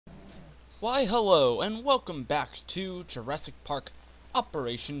Why hello and welcome back to Jurassic Park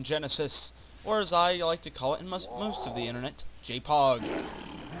Operation Genesis, or as I like to call it in most of the internet, JPOG.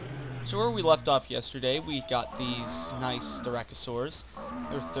 So where we left off yesterday, we got these nice Styracosaurs.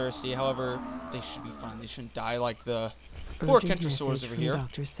 They're thirsty, however, they should be fine. They shouldn't die like the poor Kentrosaurs over here.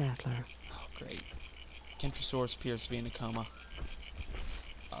 Dr. Sattler. Oh great. Kentrosaurus appears to be in a coma.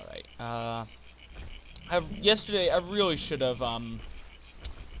 Alright, yesterday I really should have,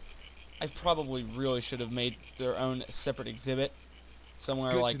 I probably really should have made their own separate exhibit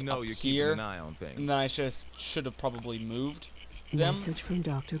somewhere like up here, an eye on things. and then I should have probably moved them. Message from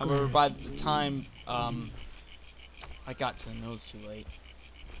Dr. However, Grant. by the time I got to them, it was too late.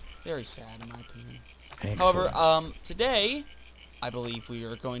 Very sad, in my opinion. Excellent. However, today I believe we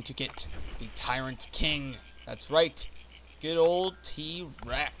are going to get the Tyrant King. That's right, good old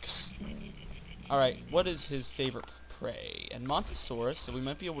T-Rex. All right, what is his favorite prey? And Montosaurus, so we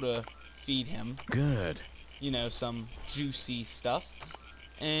might be able to feed him, Good. you know, some juicy stuff.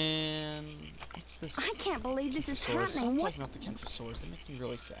 And what's this? I can't believe this is Kentrosaurus. happening. I'm What? talking about the Kentrosaurus. That makes me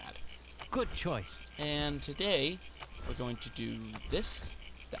really sad. Good choice. And today we're going to do this.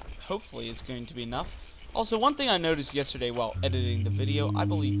 That hopefully is going to be enough. Also, one thing I noticed yesterday while editing the video, I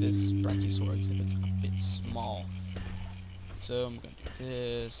believe this Brachiosaur exhibit's a bit small. So I'm going to do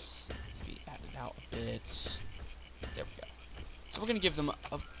this. Maybe add it out a bit. There we go. So we're going to give them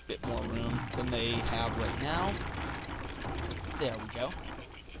a bit more room than they have right now. There we go.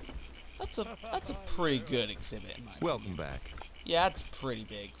 That's a pretty good exhibit in my opinion. Welcome back. Yeah, it's pretty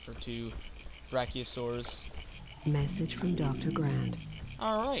big for two Brachiosaurs. Message from Dr. Grant.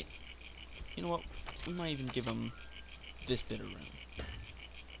 Alright. You know what? We might even give them this bit of room.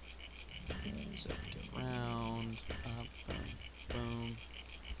 So go round, up, boom, boom.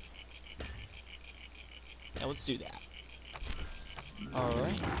 Yeah, let's do that.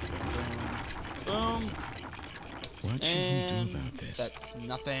 Alright. Boom, boom. What should And we do about this? that's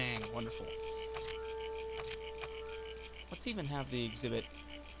nothing. Wonderful. Let's even have the exhibit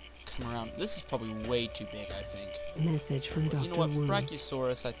come around. This is probably way too big, I think. Message from Dr. You know what? For Wu.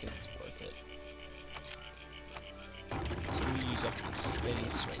 Brachiosaurus, I think it's worth it. So we use up this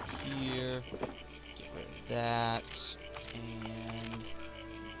space right here. Get rid of that. And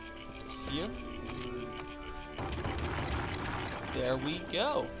put this here. There we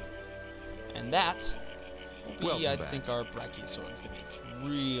go. And that will be, I think, our Brachiosaur exhibit. It's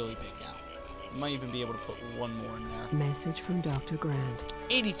really big now. We might even be able to put one more in there. Message from Dr. Grant.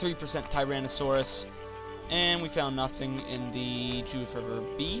 83% Tyrannosaurus. And we found nothing in the Judith River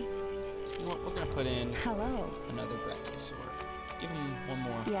B. You know what? We're going to put in Hello. another Brachiosaur. Give him one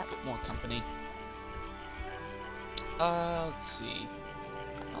more, Yep. bit more company. Let's see.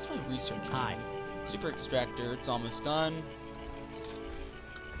 How's my research doing? Hi. Super extractor, it's almost done.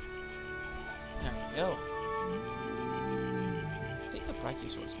 There we go. I think the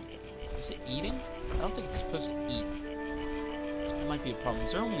Brachiosaurus might get this. Is it eating? I don't think it's supposed to eat. That might be a problem.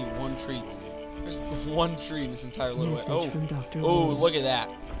 Is there only one tree? There's one tree in this entire little way. Message from Dr. Oh, Wu. look at that.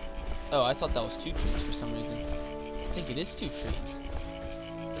 Oh, I thought that was two trees for some reason. I think it is two trees.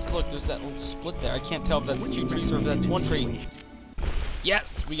 Just look, there's that little split there. I can't tell if that's two trees or if that's one tree.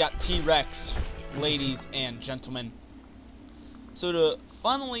 Yes, we got T-Rex, ladies and gentlemen. So to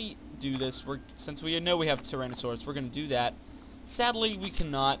finally do this, since we know we have Tyrannosaurus, we're going to do that. Sadly, we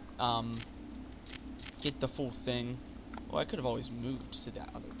cannot get the full thing. Well, I could have always moved to that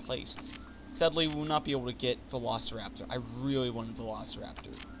other place. Sadly, we will not be able to get Velociraptor. I really wanted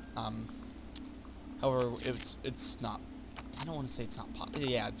Velociraptor. However, it's not. I don't want to say it's not possible.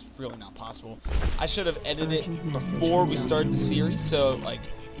 Yeah, it's really not possible. I should have edited it before we started the series. So, like,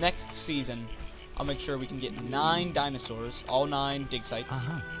 next season, I'll make sure we can get 9 dinosaurs, all 9 dig sites,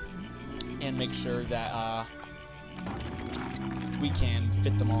 and make sure that we can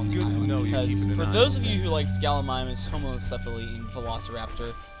fit them all in the It's good to island. know you're Because keeping an for eye those on of you things. who like Scalamimus, Homocephaly, and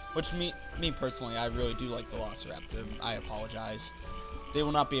Velociraptor, which me personally, I really do like Velociraptor. I apologize. They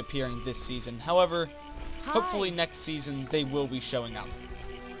will not be appearing this season. However, hopefully next season they will be showing up.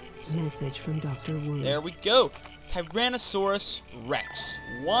 Message from Dr. Wu. There we go. Tyrannosaurus Rex.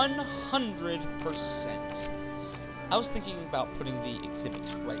 100%. I was thinking about putting the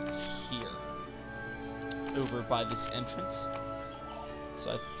exhibits right here. Over by this entrance. So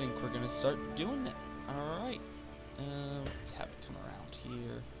I think we're going to start doing it. Alright. Let's have it come around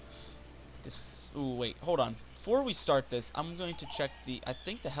here. Ooh, wait. Hold on. Before we start this, I'm going to check I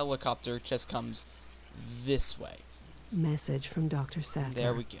think the helicopter just comes this way. Message from Dr. Sattler.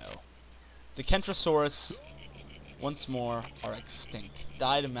 There we go. The Kentrosaurus, once more, are extinct.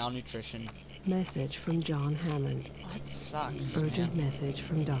 Died of malnutrition Message from John Hammond. Oh, that sucks, Urgent man. message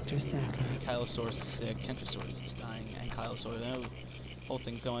from Dr. Sattler. Kylosaurus is sick, Kentrosaurus is dying, and Kylosaur, no, whole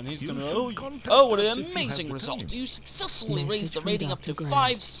thing's going. He's You gonna. should contact Oh, what us an if you have amazing the result! time. You successfully Message raised the from rating up Dr. to Grant.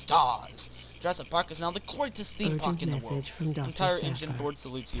 5 stars. Jurassic Park is now the greatest theme Urgent park in the world. message from Dr. Entire Sattler. engine board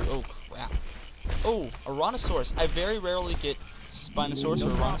salutes you. Oh crap! Oh, Tyrannosaurus. I very rarely get Spinosaurus No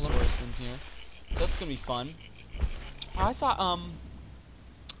or problem. Tyrannosaurus in here, so that's gonna be fun. I thought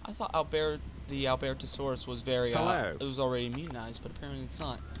the Albertosaurus was very Hello. it was already immunized, but apparently it's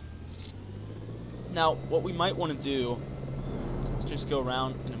not. Now, what we might want to do is just go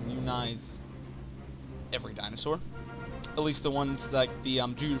around and immunize every dinosaur, at least the ones like the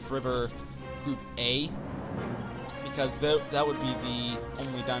Judith River Group A, because that would be the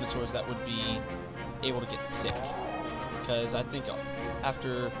only dinosaurs that would be able to get sick. Because I think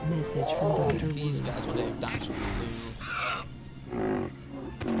after Message from Dr. these Wu. guys, what they have dinosaur flu.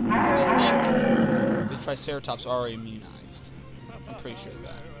 I think the Triceratops are already immunized. I'm pretty sure of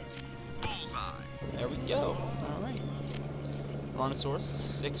that. There we go. Alright. Brontosaurus,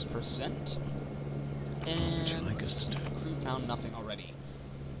 6%. And Would you like us to do? crew found nothing already.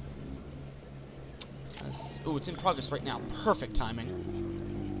 Oh, it's in progress right now. Perfect timing.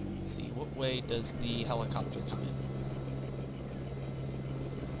 Let's see, what way does the helicopter come in?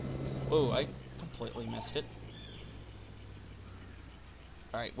 Oh, I completely missed it.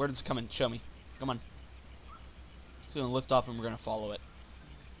 Alright, where does it come in? Show me. Come on. It's going to lift off and we're going to follow it.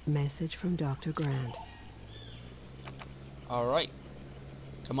 Message from Dr. Grant. Alright.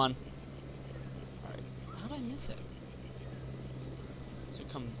 Come on. Alright. How did I miss it? So it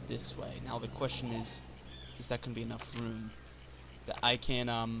comes this way. Now the question is that going to be enough room that I can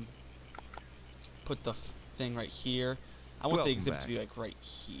put the thing right here? I want the exhibit to be like right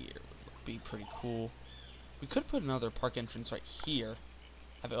here. It would be pretty cool. We could put another park entrance right here.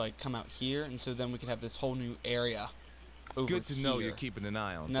 Have it like come out here, and so then we could have this whole new area. It's over good to know here. you're keeping an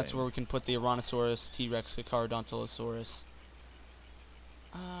eye on And that's things. where we can put the Tyrannosaurus, T-Rex, Carcharodontosaurus.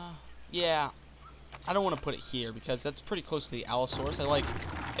 Yeah. I don't want to put it here because that's pretty close to the Allosaurus.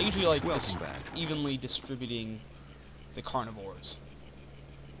 I usually like Welcome back. evenly distributing the carnivores.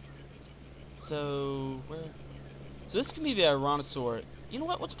 So so this can be the Tyrannosaur. You know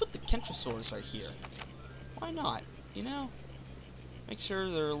what? Let's put the Kentrosaurus right here. Why not? You know, make sure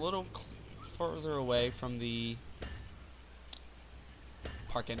they're a little further away from the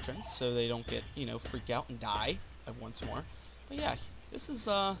park entrance so they don't get, you know, freak out and die once more. But yeah, this is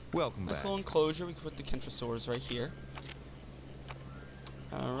Welcome nice back. little enclosure. We can put the Kentrosaurs right here.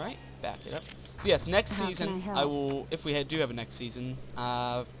 Alright, back it up. So yes, next How can season I I help? will, if we do have a next season,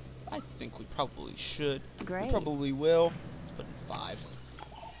 I think we probably should. Great. We probably will. Let's put in 5.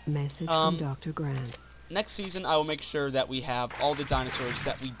 Message Um, from Dr. Grant. Next season, I will make sure that we have all the dinosaurs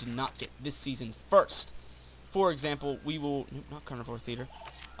that we did not get this season first. For example, we will... Nope, not Carnivore Theater.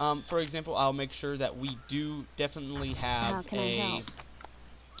 For example, I'll make sure that we do definitely How have can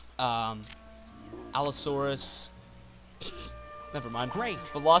I a... Allosaurus... Never mind. Great.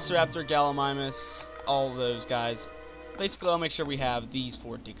 Velociraptor, Gallimimus, all those guys. Basically, I'll make sure we have these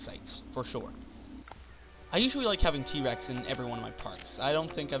 4 dig sites, for sure. I usually like having T-Rex in every one of my parks. I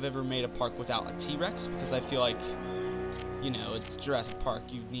don't think I've ever made a park without a T-Rex, because I feel like, you know, it's Jurassic Park,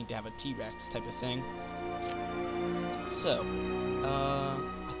 you need to have a T-Rex type of thing. So,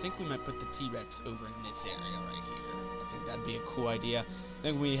 I think we might put the T-Rex over in this area right here. I think that'd be a cool idea.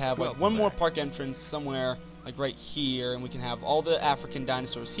 Then we have like Welcome one more back. park entrance somewhere, like right here, and we can have all the African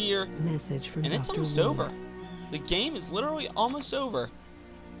dinosaurs here. Message from And Dr. it's almost Wu. over. The game is literally almost over.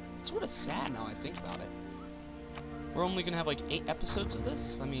 It's sort of sad now I think about it. We're only going to have like 8 episodes of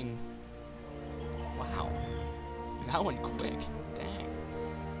this? I mean, wow. That went quick. Dang.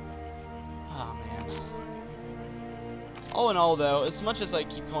 Oh, man. All in all, though, as much as I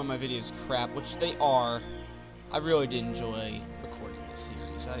keep calling my videos crap, which they are, I really did enjoy recording this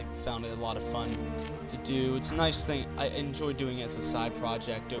series. I found it a lot of fun to do. It's a nice thing. I enjoy doing it as a side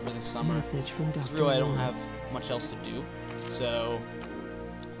project over the summer. Message from Because Dr. really I don't Wu. have much else to do. So,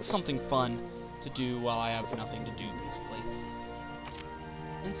 it's something fun to do while I have nothing to do, basically.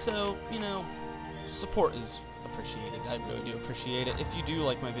 And so, you know, support is appreciated. I really do appreciate it. If you do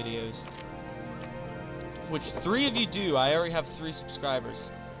like my videos, which 3 of you do, I already have 3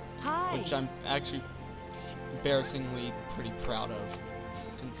 subscribers, Hi. which I'm actually embarrassingly pretty proud of,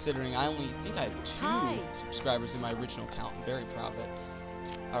 considering I only think I have 2 Hi. subscribers in my original account. I'm very proud of it.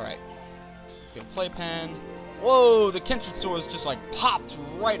 Alright, let's go playpen. Whoa, the Kentrosaurus just like popped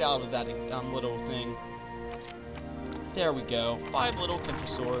right out of that little thing. There we go. 5 little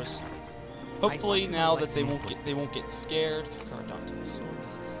Kentrosaurus. Hopefully now that they won't get scared.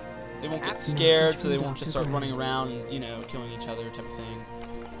 Carcharodontosaurus. They won't get Message scared, so from they won't just Dr. start running Grant. around and, you know, killing each other type of thing.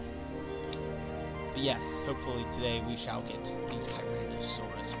 But yes, hopefully today we shall get the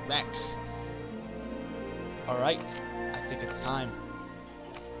Tyrannosaurus Rex. Alright, I think it's time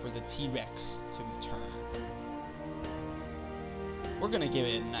for the T-Rex to return. We're gonna give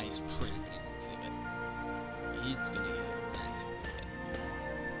it a nice pre-game exhibit. It's gonna give it a nice exhibit.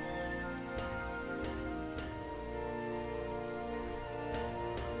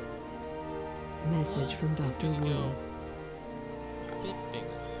 Message from Dr. Gonna Wu. go a bit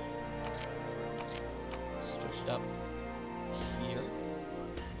bigger. Stretch it up here.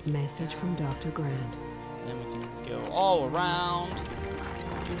 Message from Dr. Grant. Then we can go all around.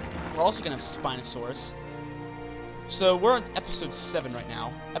 We're also gonna have Spinosaurus. So we're on episode 7 right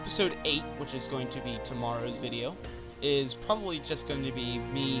now. Episode 8, which is going to be tomorrow's video, is probably just going to be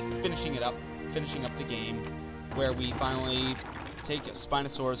me finishing up the game, where we finally take a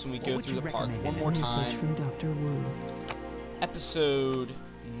Spinosaurus and we go through the park one more Message time. from Dr. Wu. Episode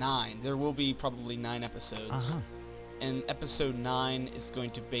 9. There will be probably 9 episodes. And episode 9 is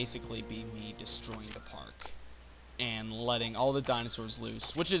going to basically be me destroying the park and letting all the dinosaurs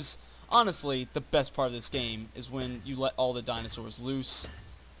loose, which is honestly the best part of this game, is when you let all the dinosaurs loose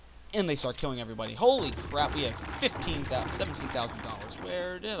and they start killing everybody. Holy crap, we have $17,000.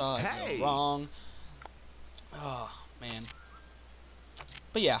 Where did I go wrong? Oh, man.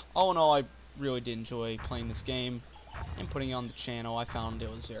 But yeah, all in all, I really did enjoy playing this game and putting it on the channel. I found it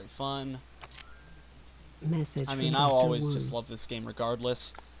was very fun. Message I from mean, Dr. I'll always Wu. just love this game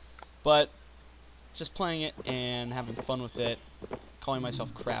regardless. But just playing it and having fun with it, calling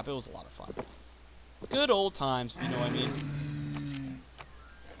myself crap, it was a lot of fun. Good old times, if you know what I mean.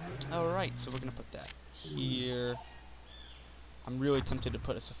 Alright, so we're going to put that here. I'm really tempted to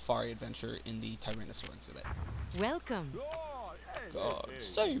put a safari adventure in the Tyrannosaur exhibit. Welcome. God,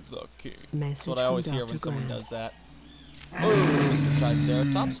 save the king. Message That's what I from always hear Dr. when someone Grant. does that. Oh, Mr.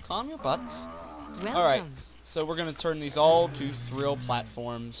 Triceratops, calm your butts. Welcome. Alright, so we're going to turn these all to thrill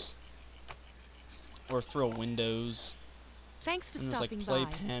platforms. Or thrill windows. Thanks for And there's like stopping by.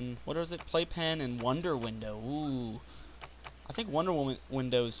 Playpen. What is it? Playpen and Wonder Window. Ooh. I think Wonder Woman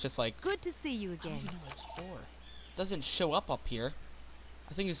window is just like... Good to see you I don't again. even know what it's for. It doesn't show up here.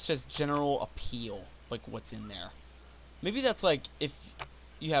 I think it's just general appeal. Like what's in there. Maybe that's like if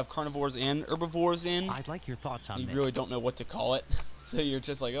you have carnivores and herbivores in. I'd like your thoughts on You this. really don't know what to call it. So you're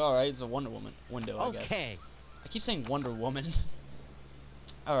just like, alright, it's a Wonder Woman window, I guess. Okay. I keep saying Wonder Woman.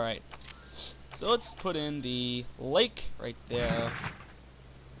 Alright. So let's put in the lake right there.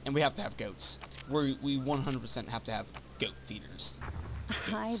 And we have to have goats. We 100% have to have goat feeders.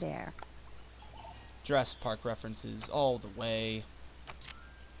 Hi Goats. there. Jurassic Park references all the way.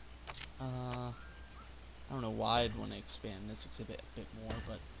 I don't know why I'd want to expand this exhibit a bit more,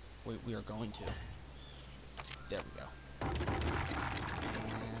 but we are going to. There we go.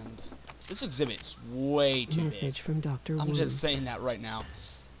 And this exhibit is way too Message big. from Dr. I'm Wu. just saying that right now.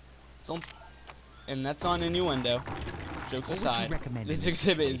 Don't. And that's on innuendo. Jokes What would you aside, recommend in this this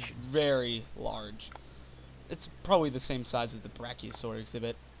exhibit is situation? very large. It's probably the same size as the Brachiosaur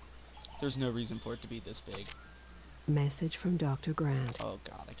exhibit. There's no reason for it to be this big. Message from Dr. Grant. Oh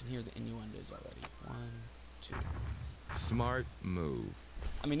god, I can hear the innuendos already. 1, 2. Smart move.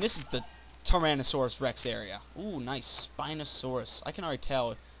 I mean, this is the Tyrannosaurus Rex area. Ooh, nice. Spinosaurus. I can already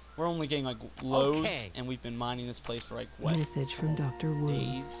tell. We're only getting like lows, Okay. and we've been mining this place for like, what, Message from Dr. Wu.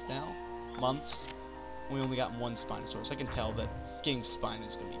 days now? Months? We only got one Spinosaurus. I can tell that getting spine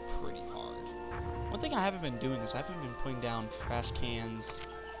is going to be pretty hard. One thing I haven't been doing is I haven't been putting down trash cans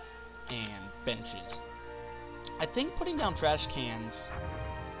and benches. I think putting down trash cans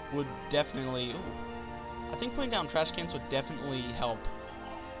would definitely... Ooh, I think putting down trash cans would definitely help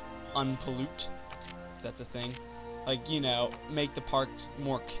unpollute, if that's a thing. Like, you know, make the park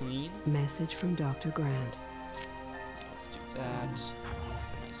more clean. Message from Dr. Grant. Yeah, let's do that.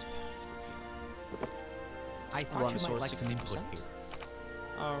 Nice path through here. I thought you might Tyrannosaurus like some input 60%. here.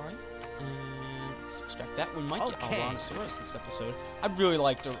 Alright. And let's extract that. We might get Okay. Tyrannosaurus this episode. I really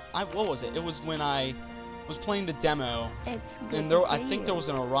liked it. What was it? It was when I was playing the demo. It's good And to there, see I think you. there was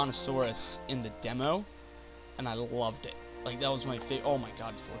an Tyrannosaurus in the demo. And I loved it. Like, that was my favorite. Oh my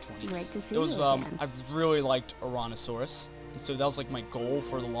god, it's 420. Great to see It was, you again. I really liked Tyrannosaurus. And so that was like my goal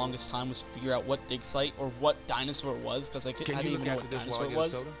for the longest time, was to figure out what dig site or what dinosaur it was, because I Can didn't you even look know after what this while dinosaur I it get a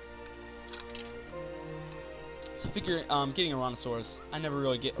was. soda? So I figure, getting a Tyrannosaurus, I never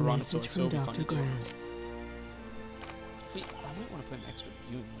really get a Message Tyrannosaurus, so from it'll be fun Dr. to do. Grant. Wait, I might want to put an extra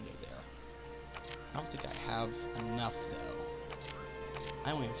viewing window there. I don't think I have enough, though.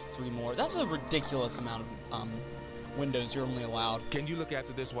 I only have 3 more. That's a ridiculous amount of windows. You're only allowed. Can you look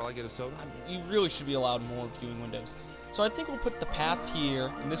after this while I get a soda? You really should be allowed more viewing windows. So I think we'll put the path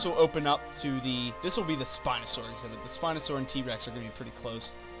here, and this will open up to the... This will be the Spinosaur exhibit. The Spinosaur and T-Rex are going to be pretty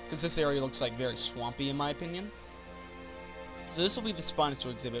close, because this area looks like very swampy in my opinion. So this will be the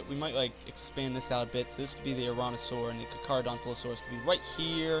Spinosaur exhibit. We might like expand this out a bit. So this could be the Tyrannosaur, and the Carcharodontosaurus could be right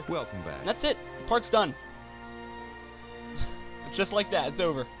here. Welcome back. And that's it. The park's done. Just like that. It's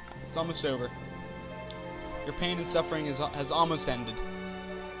over. It's almost over. Your pain and suffering has almost ended.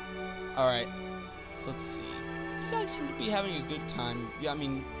 Alright. So let's see. You guys seem to be having a good time. Yeah, I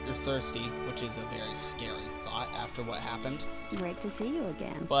mean, you're thirsty, which is a very scary thought after what happened. Great to see you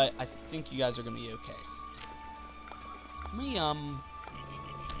again. But I think you guys are going to be okay. How many,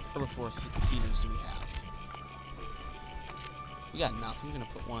 herbivore feeders do we have? We got enough. I'm going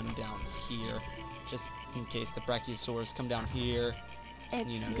to put one down here, just in case the Brachiosaurus come down here. It's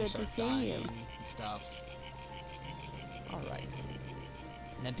and, you know, good start to see dying you. and stuff. Alright.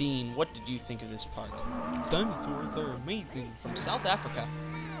 Nadine, what did you think of this park? Dinosaurs are amazing. From South Africa.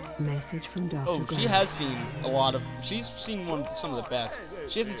 Message from Dr. Oh, Grant. she has seen a lot of... She's seen some of the best.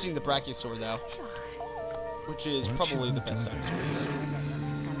 She hasn't seen the Brachiosaur, though. Which is probably the best dinosaur.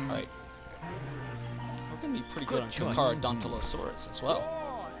 Alright. We're going to be pretty good on Carcharodontosaurus as well.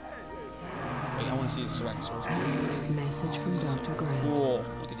 Wait, I want to see this Tyrannosaurus. Message from Dr. Grant. Cool.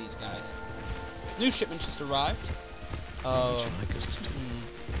 Look at these guys. New shipment just arrived.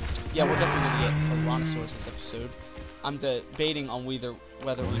 Yeah, we're definitely going to get a Tyrannosaurus this episode. I'm debating on whether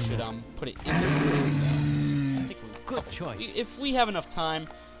we should put it in this episode, though. I think we will. Good choice. If we have enough time,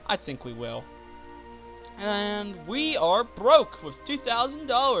 I think we will. And we are broke with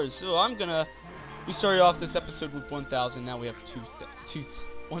 $2,000. So we started off this episode with 1,000. Now we have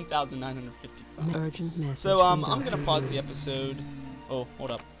 1,950. Urgent message. So I'm from gonna Dr. pause Wu. the episode. Oh,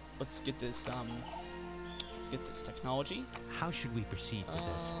 hold up. Let's get this technology. How should we proceed with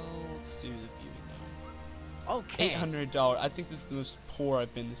this? Let's do the viewing though. Okay. $800. I think this is the most poor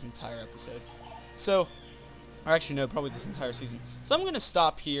I've been this entire episode. So, or actually no, probably this entire season. So I'm gonna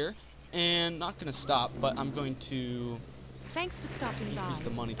stop here, and not gonna stop, but I'm going to Thanks for stopping by. increase the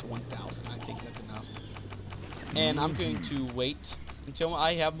money to 1,000. I think that's enough. And I'm going to wait until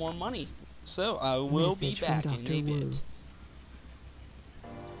I have more money. So I will be Message from back in Dr. a Wu. bit.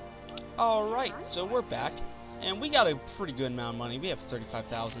 Alright, so we're back. And we got a pretty good amount of money. We have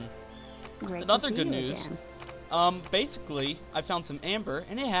 35,000. Great Another to see good you news. again. Basically, I found some amber,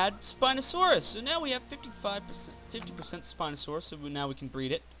 and it had Spinosaurus. So now we have 50% Spinosaurus, so now we can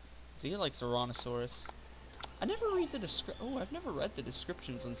breed it. So he likes Tyrannosaurus. I've never read the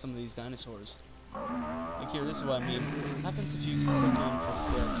descriptions on some of these dinosaurs. Like here, this is what I mean. What happens if you click on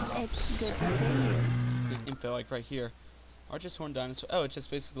Triceratops? It's good to see you. The info, like right here. Arches horn dinosaur. Oh, it just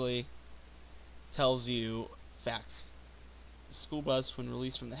basically tells you facts. The school bus, when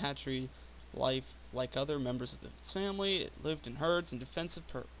released from the hatchery, life like other members of the family, it lived in herds and defensive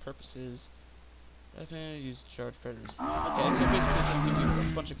purposes. Definitely used to charge predators. Okay, so basically it just gives you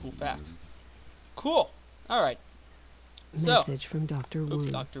a bunch of cool facts. Cool. All right. So, Message from Dr. Wu.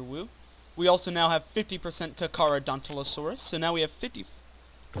 oops, Dr. Wu. We also now have 50% Carcharodontosaurus, so now we have 50%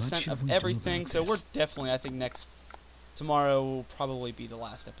 of everything. So we're definitely, I think, tomorrow will probably be the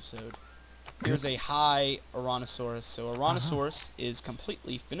last episode. Here's a high Tyrannosaurus. So Tyrannosaurus is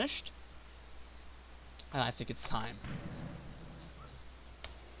completely finished, and I think it's time.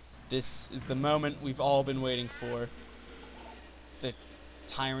 This is the moment we've all been waiting for. The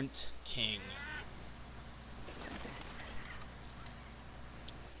Tyrant King.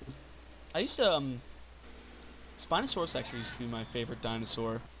 I used to, Spinosaurus actually used to be my favorite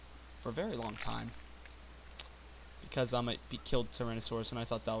dinosaur for a very long time. Because it killed Tyrannosaurus, and I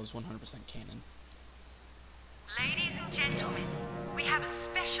thought that was 100% canon. Ladies and gentlemen, we have a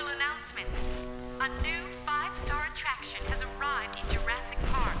special announcement. A new 5-star attraction has arrived in Jurassic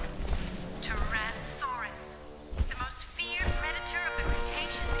Park. Tyrannosaurus, the most feared predator of the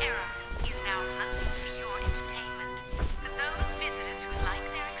Cretaceous era, is now hunting for your entertainment. For those visitors who like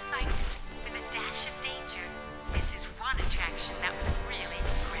their excitement with a dash of danger, this is one attraction that will really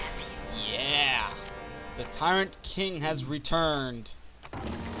grab you. Yeah! The Tyrant King has returned.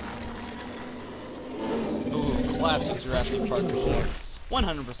 Ooh, classic Jurassic Park.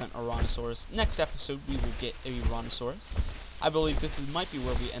 100% Tyrannosaurus. Next episode, we will get a Tyrannosaurus. I believe this might be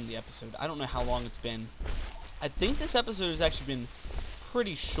where we end the episode. I don't know how long it's been. I think this episode has actually been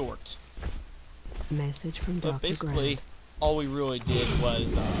pretty short. Message from But Dr. basically, Grant. all we really did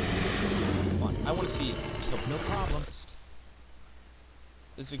was, come on, I want to see it kill No problem. first.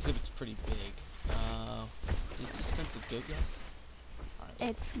 This exhibit's pretty big. Did you dispense a goat yet? Alright,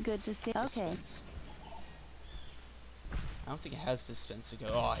 It's good to see. Okay. dispense. I don't think it has distance to go.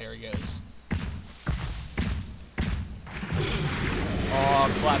 Oh, here he goes.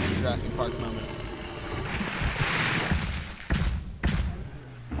 Oh, classic Jurassic Park moment.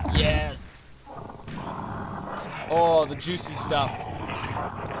 Yes! Oh, the juicy stuff.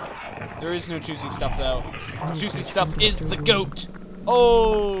 There is no juicy stuff, though. The juicy stuff is the goat.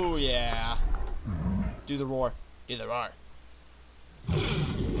 Oh, yeah. Do the roar. Do the roar. Oh,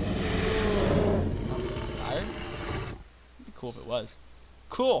 is it tired? It'd be cool if it was.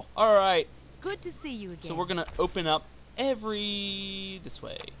 Cool. Alright. Good to see you again. So we're going to open up this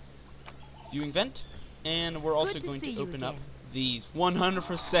way. Viewing vent. And we're also going to open up these.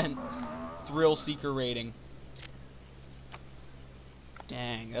 100% thrill seeker rating.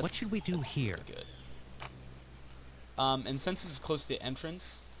 Dang, that's... What should we do here? Good. And since this is close to the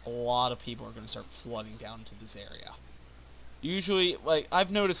entrance, a lot of people are going to start flooding down into this area. Usually, like,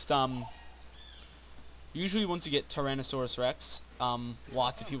 I've noticed, usually once you get Tyrannosaurus Rex,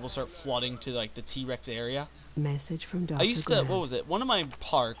 lots of people start flooding to, like, the T-Rex area. Message from Dr. I used to, what was it? One of my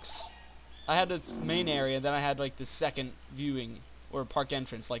parks, I had this main area, then I had, like, the second viewing, or park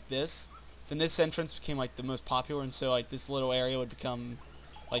entrance, like this. Then this entrance became, like, the most popular, and so, like, this little area would become,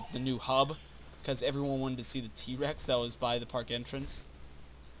 like, the new hub, because everyone wanted to see the T-Rex that was by the park entrance.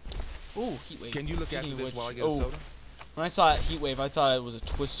 Ooh, heat wave. Can you look after Speaking of this which- while I get a soda? When I saw that heat wave, I thought it was a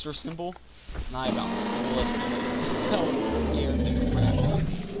twister symbol, and I about flipped it. I was scared to crap.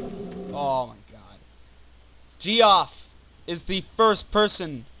 Oh my god. Geoff is the first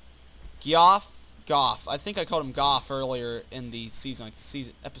person. Goff? I think I called him Goff earlier in the season, like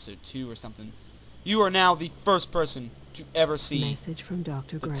episode 2 or something. You are now the first person to ever see Message from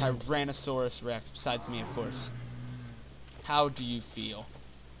Dr. the Grant. Tyrannosaurus Rex, besides me, of course. How do you feel?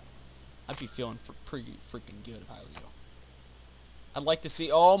 I'd be feeling pretty freaking good if I was you. I'd like to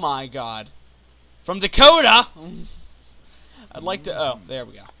see... Oh my god. From Dakota! I'd like to... Oh, there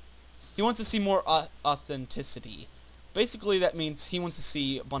we go. He wants to see more authenticity. Basically, that means he wants to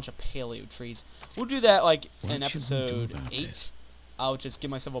see a bunch of paleo trees. We'll do that, like, in episode 8. I'll just give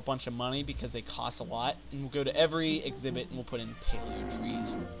myself a bunch of money because they cost a lot. And we'll go to every exhibit and we'll put in paleo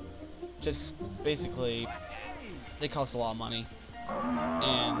trees. Just, basically, they cost a lot of money.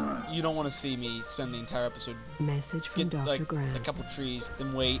 And you don't want to see me spend the entire episode Message from get Dr. like Grant. a couple trees,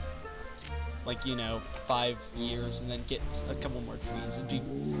 then wait like 5 years, and then get a couple more trees. It'd be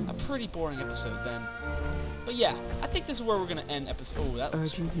a pretty boring episode then. But yeah, I think this is where we're gonna end episode. Oh, that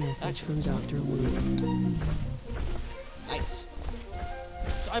was Urgent message actually from Dr. Wood. nice.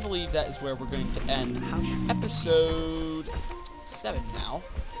 So I believe that is where we're going to end episode 7 now.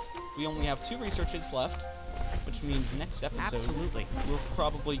 We only have 2 researches left, which means next episode Absolutely. we're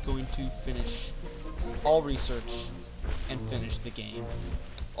probably going to finish all research and finish the game.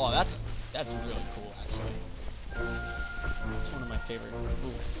 Oh, that's really cool, actually. It's one of my favorite.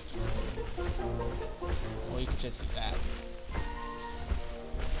 Ooh. Well, you could just do that.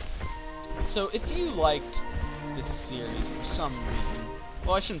 So, if you liked this series for some reason,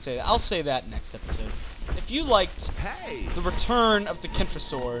 well, I shouldn't say that. I'll say that next episode. If you liked Hey! the return of the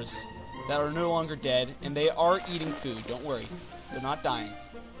Kentrosaurs that are no longer dead, and they are eating food, don't worry. They're not dying.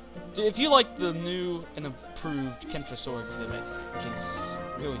 If you like the new and improved Kentrosaur exhibit, which is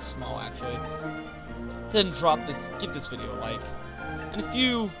really small actually, then give this video a like. And if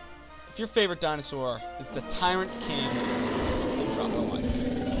your favorite dinosaur is the Tyrant King, then drop a like.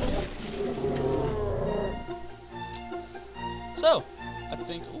 So, I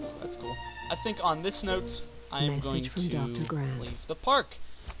think, ooh, that's cool. I think on this note, I am going Message from Dr. to Grant. leave the park.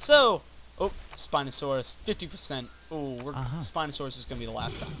 So, oh, Spinosaurus, 50%. Oh, Spinosaurus is going to be the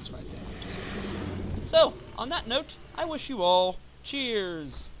last dinosaur, I think. So, on that note, I wish you all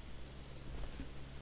cheers.